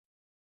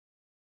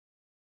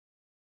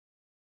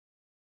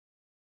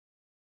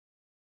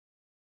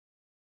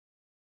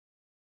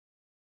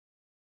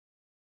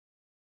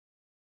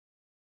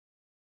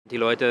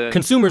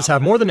Consumers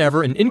have more than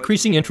ever an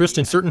increasing interest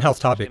in certain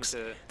health topics.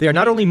 They are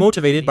not only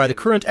motivated by the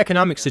current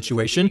economic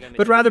situation,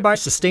 but rather by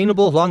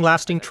sustainable,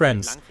 long-lasting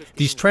trends.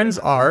 These trends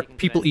are: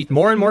 people eat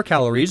more and more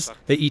calories,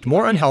 they eat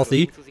more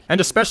unhealthy,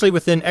 and especially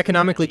within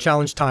economically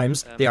challenged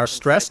times, they are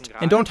stressed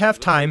and don't have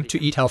time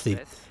to eat healthy.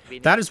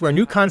 That is where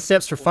new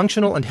concepts for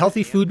functional and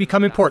healthy food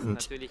become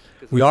important.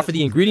 We offer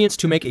the ingredients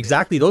to make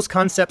exactly those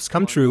concepts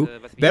come true: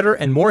 better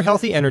and more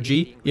healthy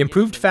energy,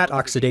 improved fat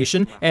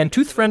oxidation, and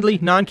tooth-friendly,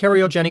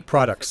 non-cariogenic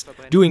products.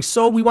 Doing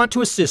so, we want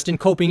to assist in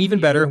coping even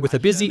better with a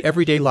busy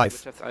everyday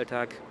life.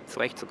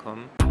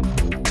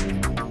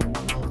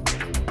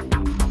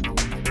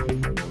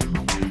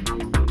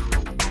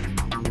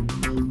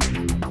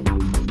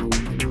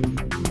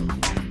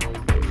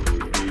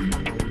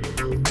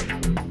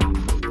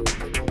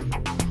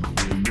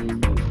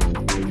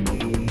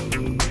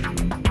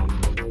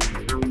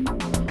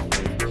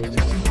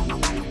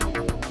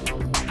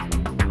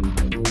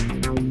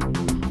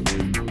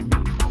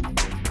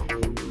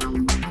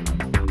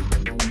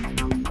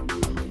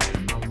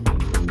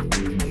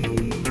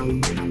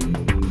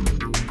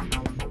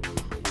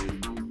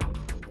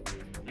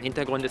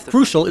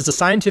 Crucial is the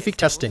scientific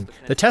testing.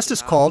 The test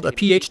is called a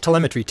pH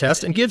telemetry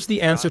test and gives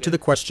the answer to the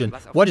question,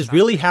 what is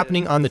really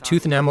happening on the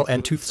tooth enamel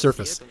and tooth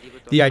surface?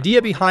 The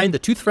idea behind the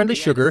tooth-friendly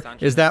sugar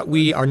is that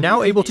we are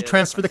now able to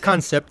transfer the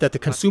concept that the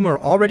consumer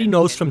already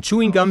knows from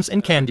chewing gums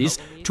and candies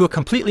to a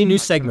completely new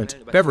segment,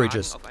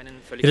 beverages.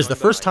 It is the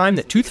first time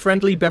that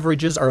tooth-friendly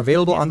beverages are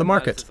available on the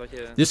market.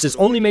 This is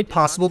only made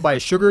possible by a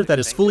sugar that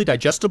is fully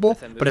digestible,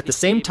 but at the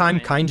same time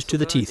kind to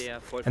the teeth.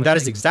 And that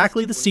is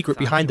exactly the secret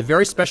behind the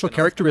very special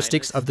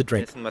characteristics of the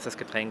drink.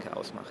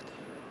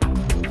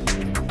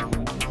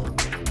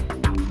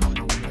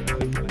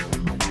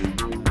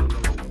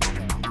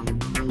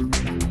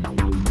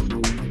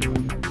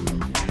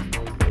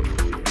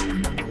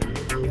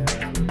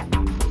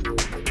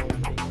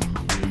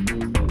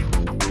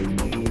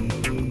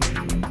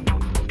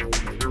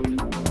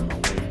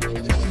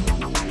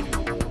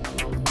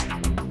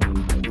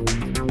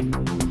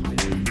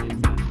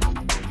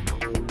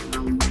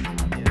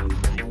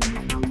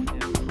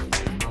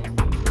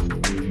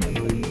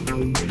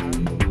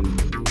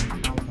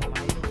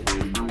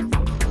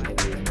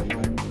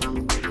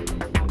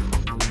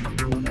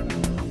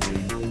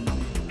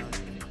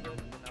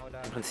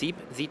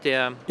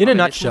 In a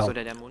nutshell,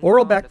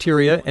 oral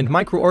bacteria and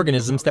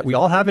microorganisms that we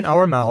all have in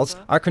our mouths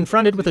are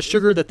confronted with a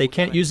sugar that they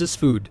can't use as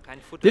food.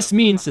 This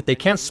means that they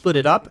can't split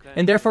it up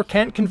and therefore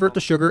can't convert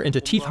the sugar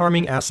into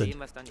teeth-harming acid.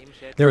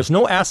 There is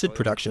no acid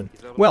production.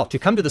 Well, to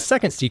come to the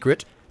second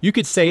secret, you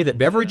could say that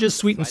beverages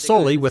sweetened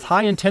solely with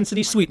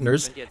high-intensity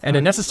sweeteners and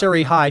a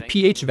necessary high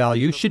pH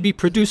value should be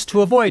produced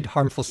to avoid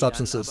harmful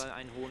substances.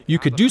 You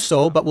could do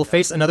so, but will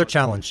face another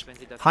challenge.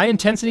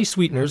 High-intensity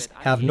sweeteners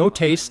have no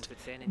taste,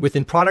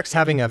 within products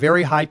having a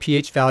very high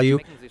pH value,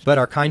 but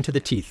are kind to the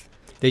teeth.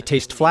 They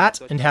taste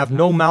flat and have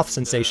no mouth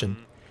sensation.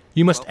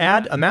 You must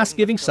add a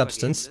mass-giving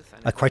substance,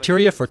 a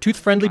criteria for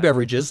tooth-friendly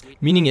beverages,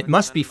 meaning it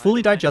must be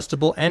fully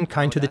digestible and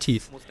kind to the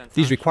teeth.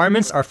 These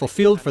requirements are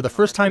fulfilled for the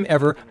first time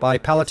ever by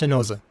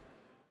Palatinose.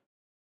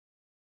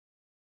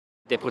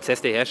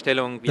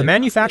 The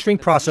manufacturing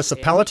process of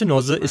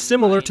Palatinose is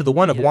similar to the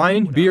one of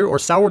wine, beer, or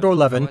sourdough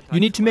leaven you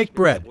need to make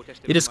bread.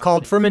 It is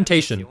called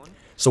fermentation.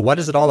 So what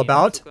is it all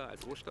about?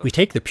 We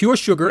take the pure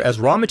sugar as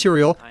raw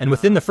material, and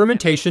within the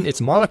fermentation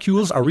its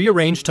molecules are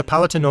rearranged to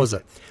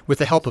Palatinose with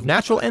the help of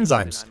natural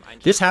enzymes.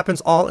 This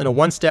happens all in a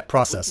one-step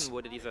process.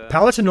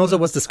 Palatinose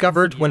was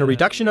discovered when a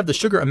reduction of the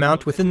sugar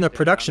amount within the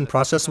production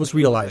process was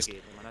realized.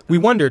 We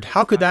wondered,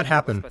 how could that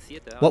happen?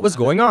 What was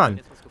going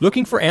on?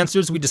 Looking for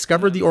answers, we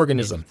discovered the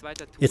organism.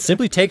 It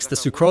simply takes the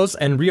sucrose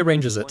and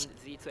rearranges it.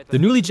 The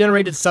newly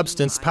generated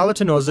substance,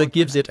 Palatinose,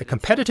 gives it a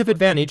competitive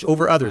advantage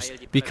over others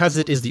because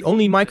it is the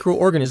only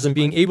microorganism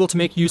being able to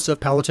make use of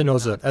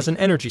Palatinose as an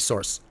energy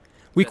source.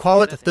 We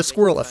call it the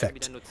squirrel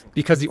effect,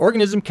 because the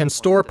organism can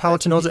store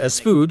Palatinose as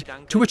food,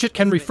 to which it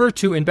can refer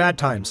to in bad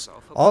times.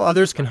 All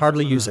others can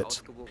hardly use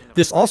it.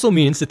 This also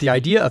means that the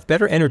idea of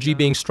better energy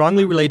being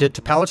strongly related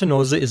to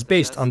Palatinose is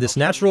based on this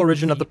natural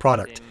origin of the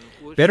product.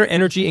 Better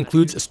energy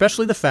includes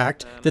especially the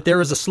fact that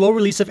there is a slow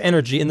release of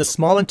energy in the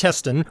small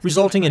intestine,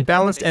 resulting in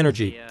balanced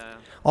energy.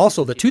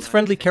 Also, the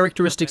tooth-friendly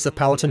characteristics of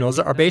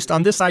Palatinose are based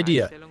on this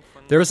idea.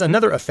 There is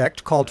another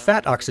effect called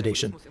fat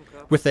oxidation.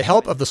 With the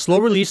help of the slow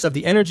release of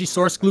the energy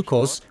source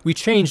glucose, we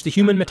change the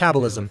human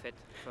metabolism.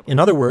 In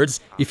other words,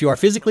 if you are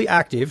physically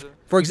active,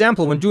 for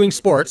example when doing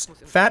sports,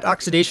 fat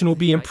oxidation will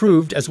be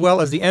improved as well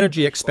as the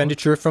energy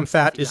expenditure from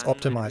fat is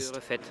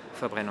optimized.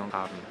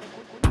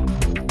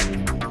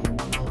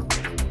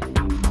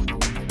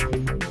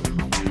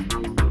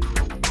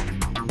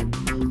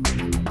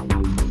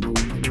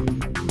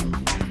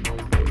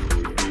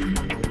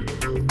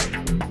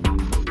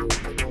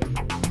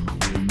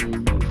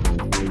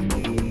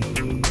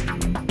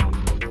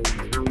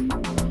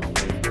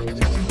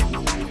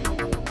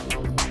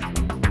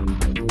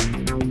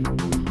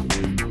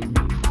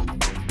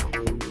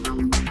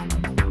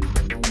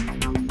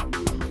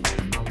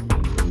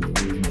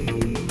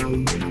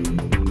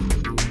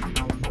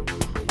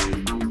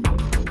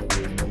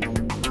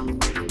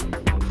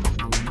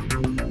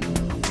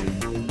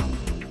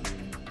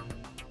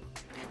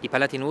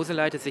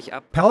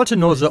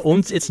 Palatinose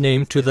owes its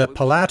name to the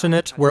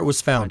Palatinate where it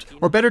was found,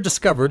 or better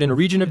discovered in a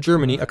region of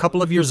Germany a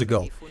couple of years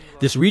ago.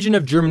 This region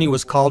of Germany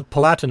was called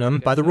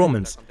Palatinum by the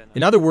Romans.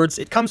 In other words,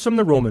 it comes from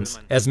the Romans,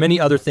 as many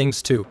other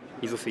things too.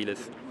 Wie so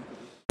vieles.